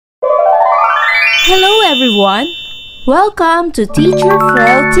Hello everyone! Welcome to Teacher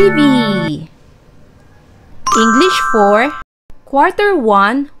Frel TV! English 4, Quarter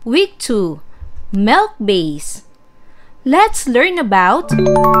 1, Week 2, Melc-Based. Let's learn about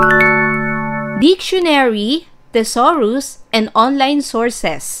dictionary, thesaurus, and online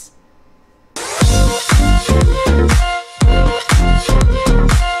sources.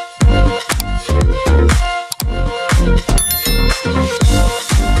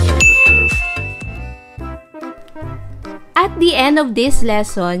 At the end of this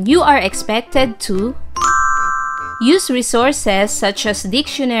lesson, you are expected to use resources such as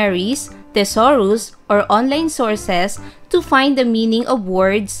dictionaries, thesaurus, or online sources to find the meaning of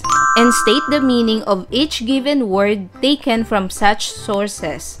words and state the meaning of each given word taken from such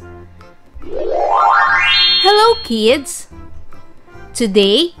sources. Hello kids!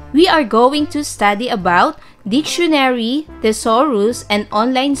 Today, we are going to study about dictionary, thesaurus, and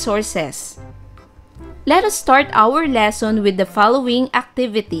online sources. Let us start our lesson with the following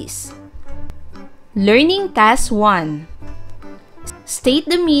activities. Learning Task 1. State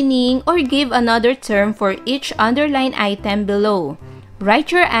the meaning or give another term for each underlined item below.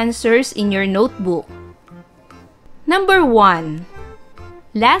 Write your answers in your notebook. Number 1.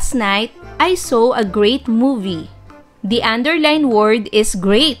 Last night, I saw a great movie. The underlined word is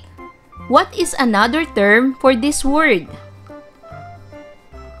great. What is another term for this word?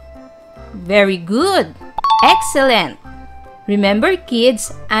 Very good! Excellent! Remember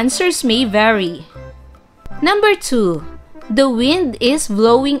kids, answers may vary. Number 2. The wind is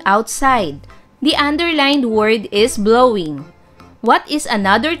blowing outside. The underlined word is blowing. What is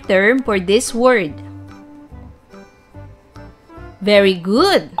another term for this word? Very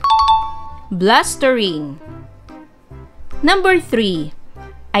good! Blustering. Number 3.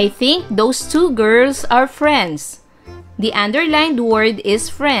 I think those two girls are friends. The underlined word is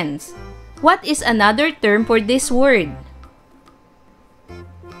friends. What is another term for this word?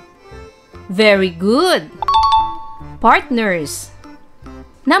 Very good! Partners.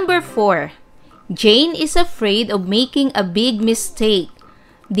 Number 4. Jane is afraid of making a big mistake.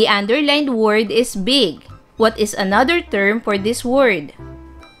 The underlined word is big. What is another term for this word?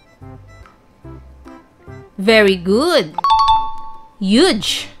 Very good!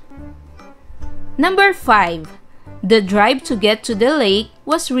 Huge! Number 5. The drive to get to the lake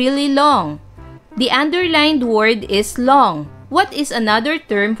was really long. The underlined word is long. What is another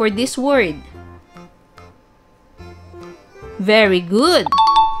term for this word? Very good!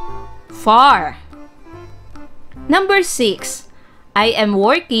 Far! Number 6. I am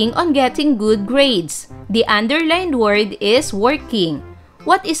working on getting good grades. The underlined word is working.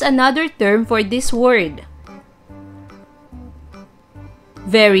 What is another term for this word?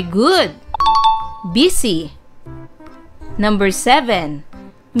 Very good! Busy! Number 7.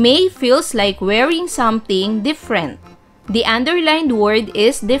 May feels like wearing something different. The underlined word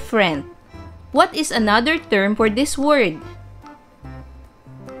is different. What is another term for this word?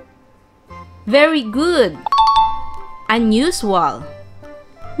 Very good! Unusual.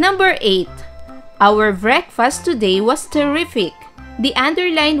 Number 8. Our breakfast today was terrific. The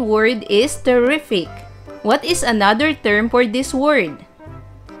underlined word is terrific. What is another term for this word?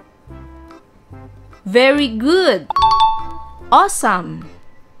 Very good! Awesome!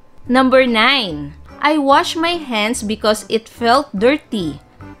 Number 9. I washed my hands because it felt dirty.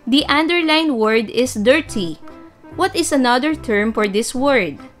 The underlined word is dirty. What is another term for this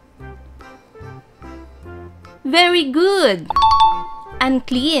word? Very good!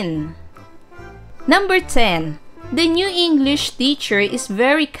 Unclean. Number 10. The new English teacher is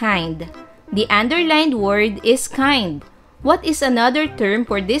very kind. The underlined word is kind. What is another term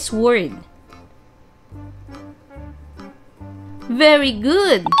for this word? Very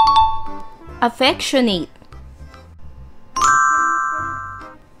good! Affectionate.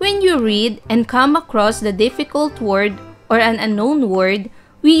 When you read and come across the difficult word or an unknown word,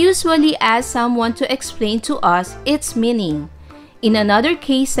 we usually ask someone to explain to us its meaning. In other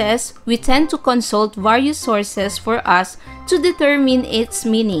cases, we tend to consult various sources for us to determine its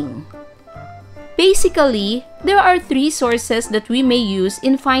meaning. Basically, there are 3 sources that we may use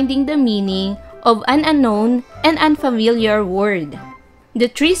in finding the meaning of an unknown and unfamiliar word. The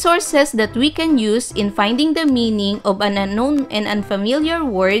 3 sources that we can use in finding the meaning of an unknown and unfamiliar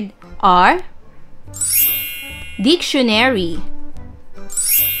word are dictionary,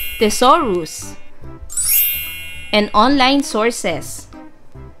 thesaurus, and online sources.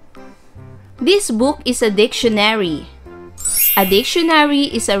 This book is a dictionary. A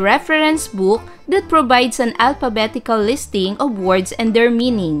dictionary is a reference book that provides an alphabetical listing of words and their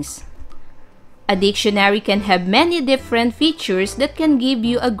meanings. A dictionary can have many different features that can give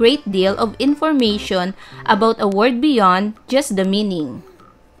you a great deal of information about a word beyond just the meaning.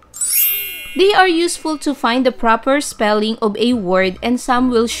 They are useful to find the proper spelling of a word, and some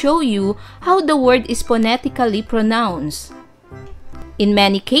will show you how the word is phonetically pronounced. In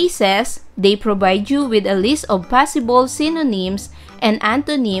many cases, they provide you with a list of possible synonyms and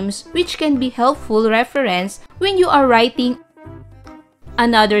antonyms which can be helpful reference when you are writing.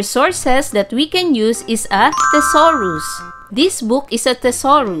 Another sources that we can use is a thesaurus. This book is a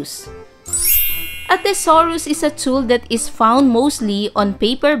thesaurus. A thesaurus is a tool that is found mostly on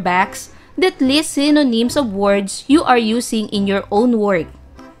paperbacks that list synonyms of words you are using in your own work.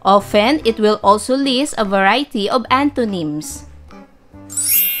 Often, it will also list a variety of antonyms.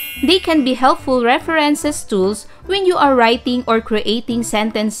 They can be helpful references tools when you are writing or creating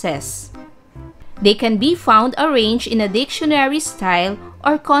sentences. They can be found arranged in a dictionary style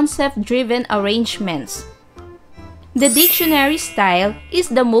or concept-driven arrangements. The dictionary style is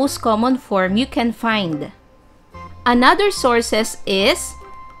the most common form you can find. Another sources is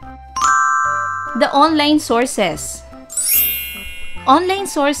the online sources. Online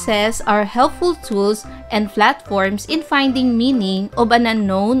sources are helpful tools and platforms in finding meaning of an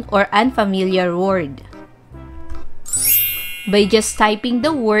unknown or unfamiliar word. By just typing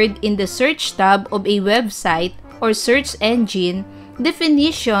the word in the search tab of a website or search engine,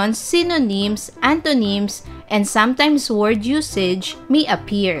 definitions, synonyms, antonyms, and sometimes word usage may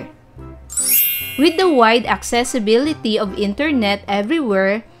appear. With the wide accessibility of internet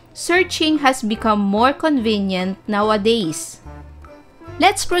everywhere, searching has become more convenient nowadays.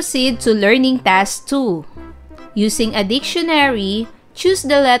 Let's proceed to learning task 2. Using a dictionary, choose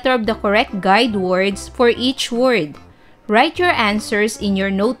the letter of the correct guide words for each word. Write your answers in your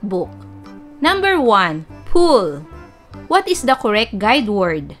notebook. Number 1. Pool. What is the correct guide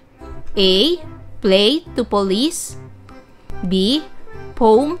word? A. Play to police. B.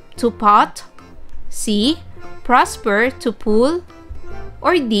 Poem to pot. C. Prosper to pool.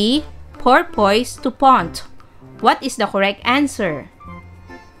 Or D. Porpoise to pond. What is the correct answer?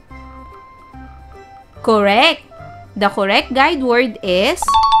 Correct! The correct guide word is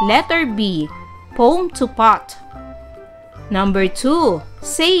letter B. Poem to pot. Number 2.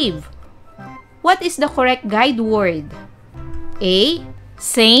 Save. What is the correct guide word? A.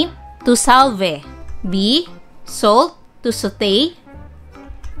 Saint to salve. B. Salt to saute.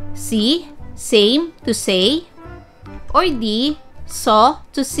 C. Same to say. Or D. Saw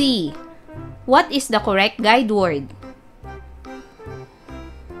to see. What is the correct guide word?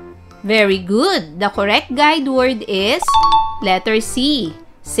 Very good! The correct guide word is letter C.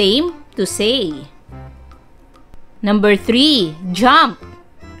 Same to say. Number 3. Jump.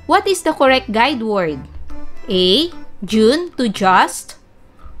 What is the correct guide word? A. June to just.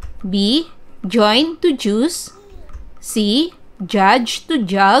 B. Join to juice. C. Judge to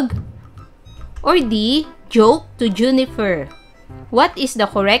jug. Or D. Joke to juniper. What is the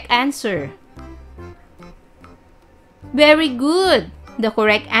correct answer? Very good! The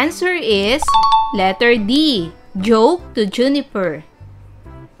correct answer is letter D. Joke to juniper.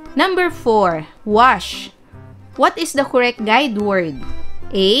 Number 4. Wash. What is the correct guide word?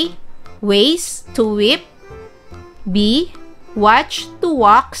 A. Waste to whip. B. Watch to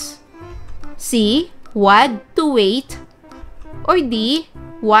wax. C. Wad to wait. Or D.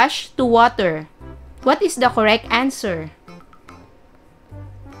 Wash to water. What is the correct answer?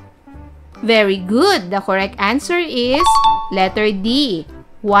 Very good! The correct answer is letter D.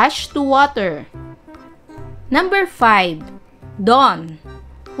 Wash to water. Number 5. Dawn.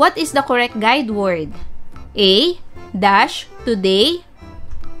 What is the correct guide word? A. Dash to day.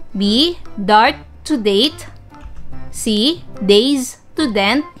 B. Dart to date. C. Days to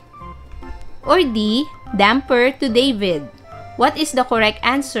dent. Or D. Damper to David. What is the correct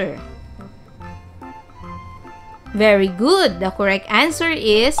answer? Very good! The correct answer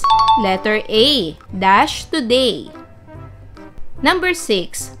is letter A. Dash to day. Number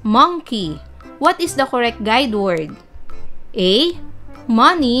 6. Monkey. What is the correct guide word? A.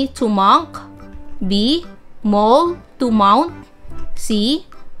 Money to monk. B. Mole to mount. C.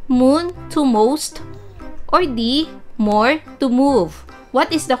 Moon to most. Or D. More to move.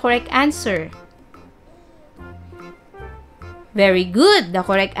 What is the correct answer? Very good! The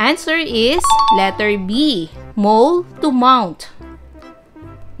correct answer is letter B. Mole to mount.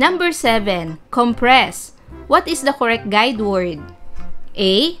 Number 7. Compress. What is the correct guide word?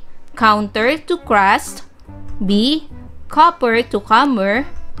 A. Counter to crust. B. Copper to comer.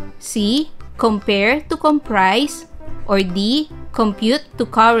 C. Compare to comprise. Or D. Compute to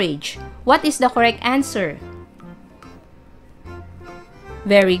courage. What is the correct answer?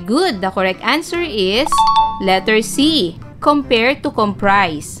 Very good. The correct answer is letter C, compare to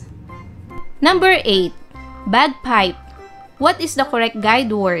comprise. Number 8. Bagpipe. What is the correct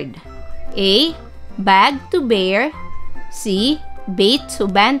guide word? A. Bag to bear. C. Bait to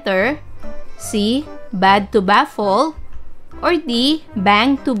banter. C. Bad to baffle. Or D.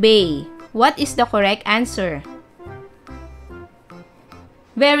 Bang to bay. What is the correct answer?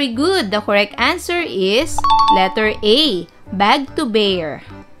 Very good. The correct answer is letter A. Bag to bear.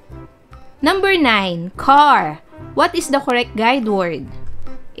 Number 9. Car. What is the correct guide word?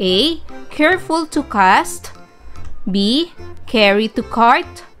 A. Careful to cast. B. Carry to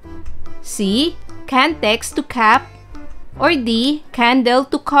cart. C. Cantex to cap. Or D. Candle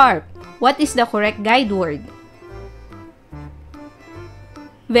to carp. What is the correct guide word?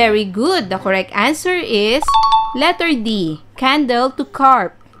 Very good. The correct answer is letter D. Candle to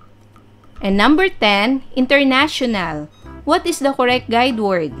carp. And number 10. International. What is the correct guide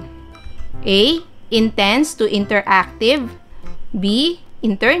word? A. Intense to interactive. B.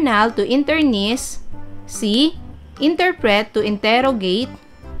 Internal to internist. C. Interpret to interrogate.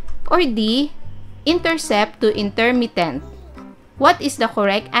 Or D. Intercept to intermittent. What is the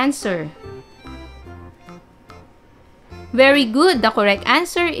correct answer? Very good. The correct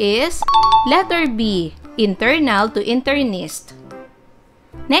answer is letter B. Internal to internist.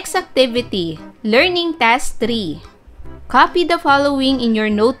 Next activity, Learning Task 3. Copy the following in your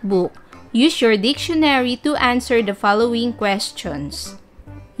notebook. Use your dictionary to answer the following questions.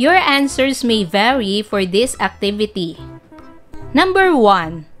 Your answers may vary for this activity. Number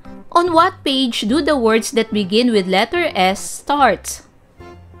 1. On what page do the words that begin with letter S start?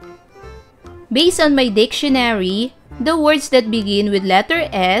 Based on my dictionary, the words that begin with letter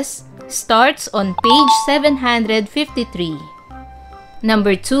S starts on page 753.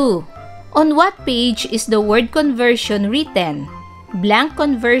 Number 2. On what page is the word conversion written? Blank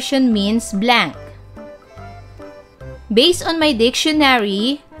conversion means blank. Based on my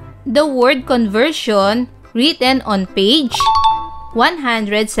dictionary, the word conversion written on page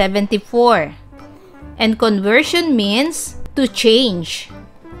 174. And conversion means to change.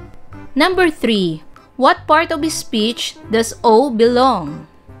 Number 3. What part of speech does O belong?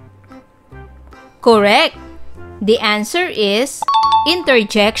 Correct. The answer is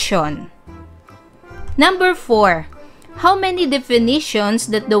interjection. Number 4. How many definitions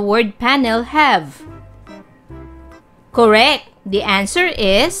does the word panel have? Correct. The answer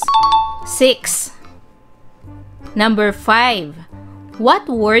is 6. Number 5. What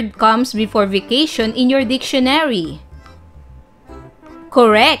word comes before vacation in your dictionary?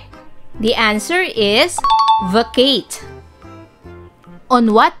 Correct. The answer is vacate.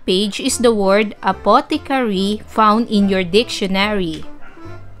 On what page is the word apothecary found in your dictionary?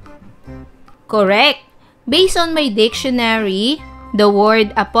 Correct. Based on my dictionary, the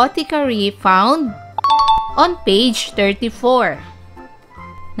word apothecary found on page 34.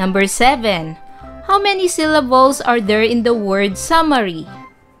 Number 7. How many syllables are there in the word summary?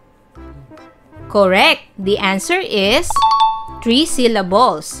 Correct. The answer is 3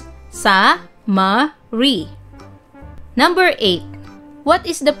 syllables. Sa-ma-ri. Number 8. What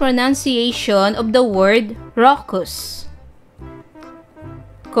is the pronunciation of the word raucous?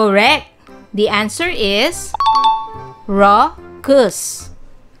 Correct. The answer is raucous.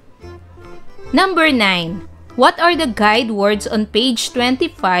 Number 9. What are the guide words on page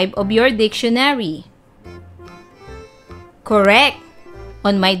 25 of your dictionary? Correct.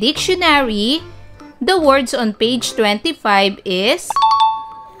 On my dictionary, the words on page 25 is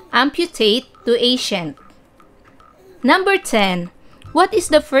amputate to ancient. Number 10. What is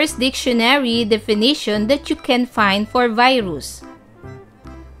the first dictionary definition that you can find for virus?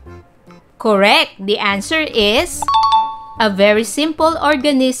 Correct. The answer is a very simple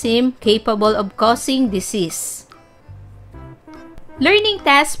organism capable of causing disease. Learning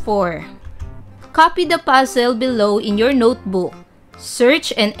Task 4. Copy the puzzle below in your notebook.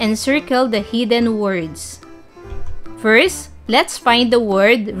 Search and encircle the hidden words. First, let's find the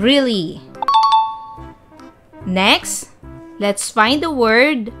word really. Next, let's find the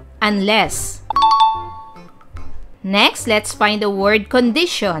word unless. Next, let's find the word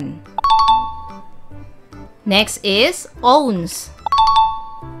condition. Next is owns.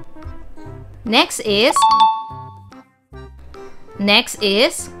 Next is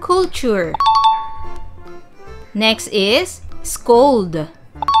culture. Next is scold.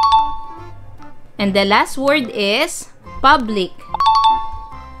 And the last word is public.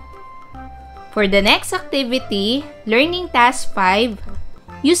 For the next activity, Learning Task 5,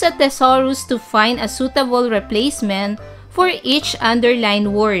 use a thesaurus to find a suitable replacement for each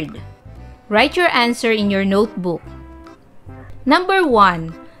underlined word. Write your answer in your notebook. Number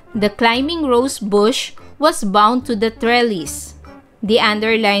 1. The climbing rose bush was bound to the trellis. The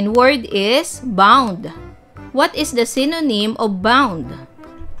underlined word is bound. What is the synonym of bound?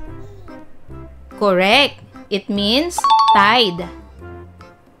 Correct. It means tied.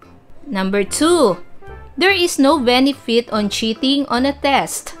 Number 2. There is no benefit on cheating on a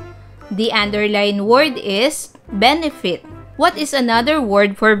test. The underlined word is benefit. What is another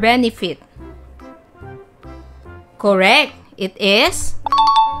word for benefit? Correct. It is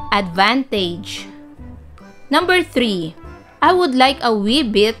advantage. Number 3. I would like a wee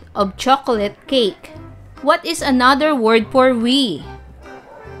bit of chocolate cake. What is another word for wee?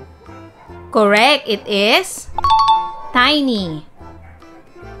 Correct. It is tiny.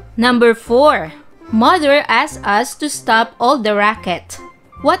 Number 4. Mother asked us to stop all the racket.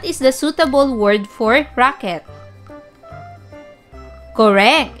 What is the suitable word for racket?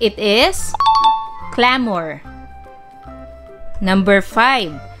 Correct. It is clamor. Number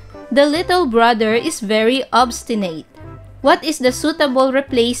 5. The little brother is very obstinate. What is the suitable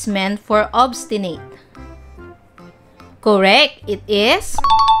replacement for obstinate? Correct. It is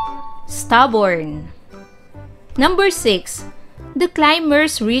stubborn. Number 6. The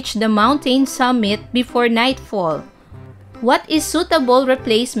climbers reached the mountain summit before nightfall. What is suitable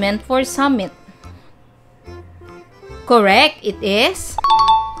replacement for summit? Correct. It is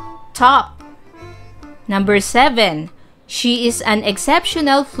top. Number 7. She is an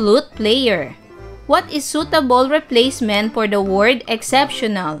exceptional flute player. What is suitable replacement for the word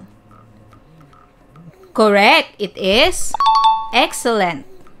exceptional? Correct. It is excellent.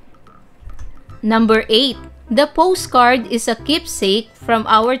 Number 8. The postcard is a keepsake from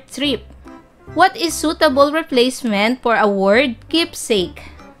our trip. What is suitable replacement for a word keepsake?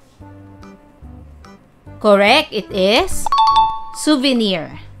 Correct. It is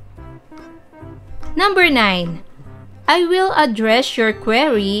souvenir. Number 9. I will address your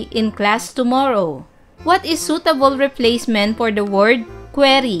query in class tomorrow. What is suitable replacement for the word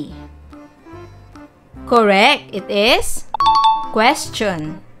query? Correct. It is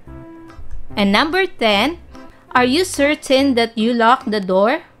question. And number 10. Are you certain that you locked the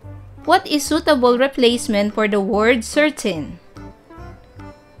door? What is suitable replacement for the word certain?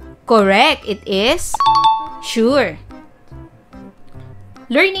 Correct. It is sure.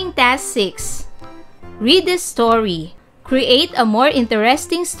 Learning Task 6. Read the story. Create a more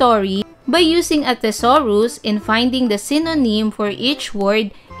interesting story by using a thesaurus in finding the synonym for each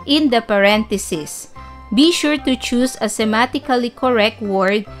word in the parentheses. Be sure to choose a semantically correct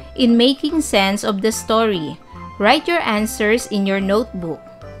word in making sense of the story. Write your answers in your notebook.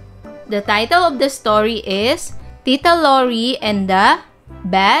 The title of the story is Tita Lori and the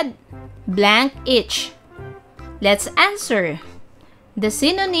Bad Blank Itch. Let's answer. The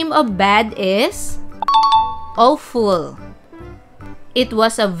synonym of bad is awful. It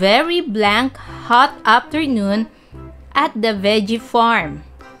was a very blank, hot afternoon at the veggie farm.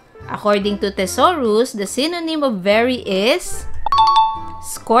 According to Thesaurus, the synonym of very is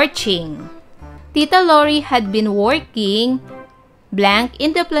scorching. Tita Lori had been working blank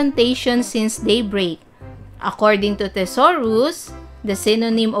in the plantation since daybreak. According to Thesaurus, the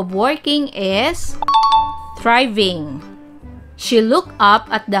synonym of working is thriving. She looked up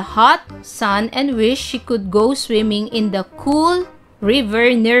at the hot sun and wished she could go swimming in the cool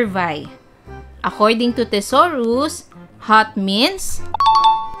river nearby. According to Thesaurus, hot means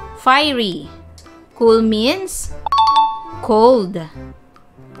fiery. Cool means cold.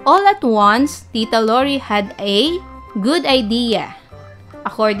 All at once, Tita Lori had a good idea.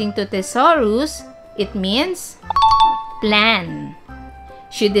 According to Thesaurus, it means plan.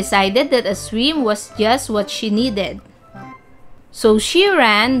 She decided that a swim was just what she needed. So she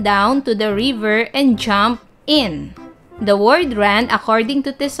ran down to the river and jumped in. The word ran, according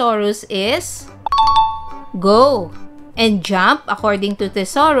to Thesaurus, is go. And jump, according to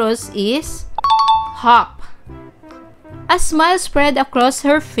Thesaurus, is hop. A smile spread across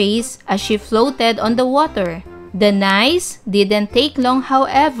her face as she floated on the water. The nice didn't take long,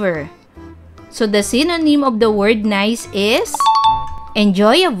 however. So the synonym of the word nice is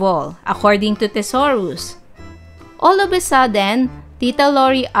enjoyable, according to Thesaurus. All of a sudden, Tita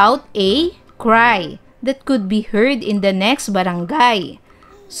Lori out a cry that could be heard in the next barangay.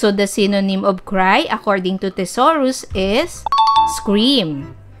 So the synonym of cry, according to Thesaurus, is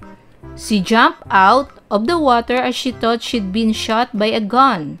scream. She jumped out of the water as she thought she'd been shot by a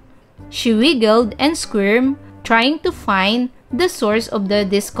gun. She wiggled and squirmed, trying to find the source of the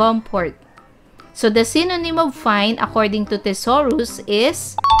discomfort. So the synonym of find, according to Thesaurus,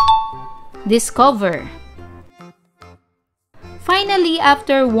 is discover. Finally,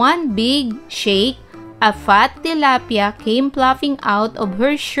 after one big shake, A fat tilapia came fluffing out of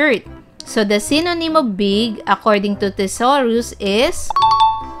her shirt. So the synonym of big, according to Thesaurus, is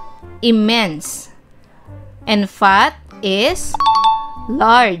immense. And fat is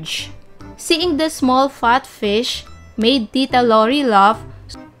large. Seeing the small fat fish made Tita Lori laugh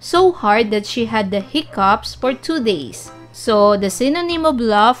so hard that she had the hiccups for 2 days. So the synonym of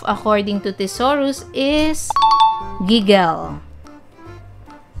laugh, according to Thesaurus, is giggle.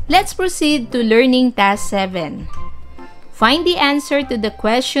 Let's proceed to learning task 7. Find the answer to the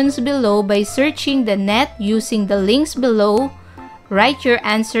questions below by searching the net using the links below. Write your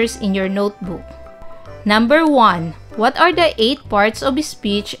answers in your notebook. Number 1. What are the 8 parts of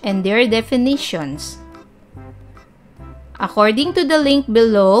speech and their definitions? According to the link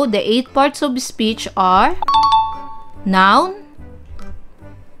below, the 8 parts of speech are noun,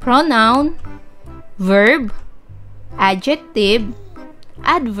 pronoun, verb, adjective,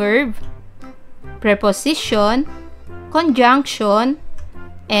 adverb, preposition, conjunction,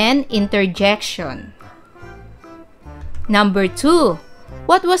 and interjection. Number 2.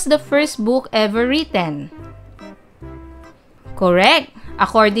 What was the first book ever written? Correct.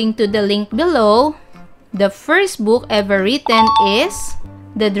 According to the link below, the first book ever written is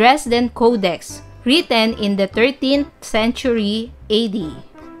the Dresden Codex, written in the 13th century AD.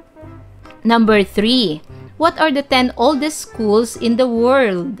 Number 3. What are the 10 oldest schools in the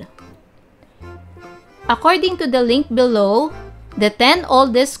world? According to the link below, the 10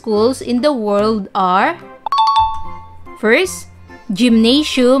 oldest schools in the world are: first,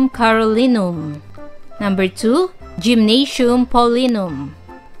 Gymnasium Carolinum. Number 2, Gymnasium Paulinum.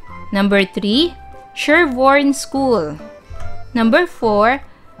 Number 3, Sherborne School. Number 4,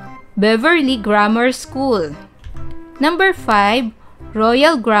 Beverly Grammar School. Number 5,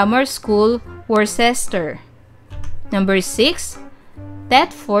 Royal Grammar School, Worcester. Number 6,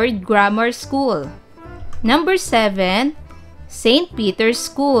 Thetford Grammar School. Number 7, St. Peter's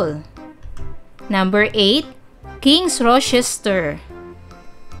School. Number 8, King's Rochester.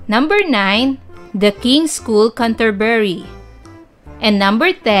 Number 9, the King's School, Canterbury. And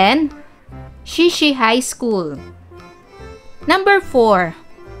number 10, Shishi High School. Number 4,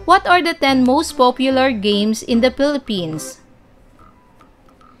 what are the 10 most popular games in the Philippines?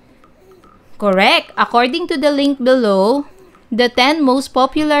 Correct. According to the link below, the 10 most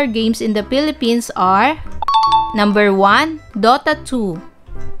popular games in the Philippines are: number 1, Dota 2.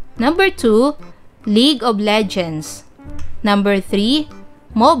 Number 2, League of Legends. Number 3,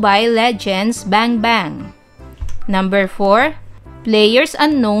 Mobile Legends Bang Bang. Number 4, Players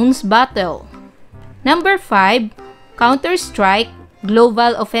Unknown's Battle. Number 5, Counter-Strike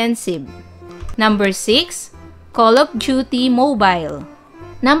Global Offensive. Number 6, Call of Duty Mobile.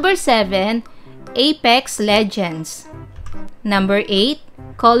 Number 7, Apex Legends. Number 8,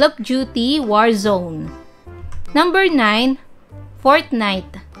 Call of Duty Warzone. Number 9,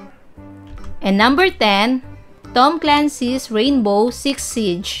 Fortnite. And number 10, Tom Clancy's Rainbow Six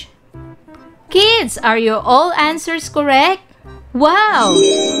Siege. Kids, are your all answers correct? Wow!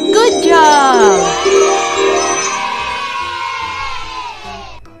 Good job!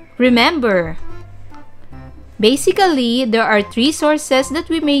 Remember, basically, there are 3 sources that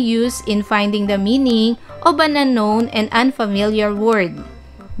we may use in finding the meaning of an unknown and unfamiliar word.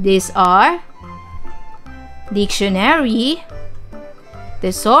 These are dictionary,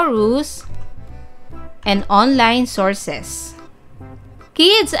 thesaurus, and online sources.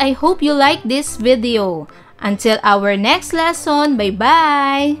 Kids, I hope you like this video. Until our next lesson,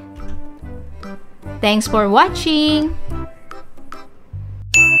 bye-bye! Thanks for watching!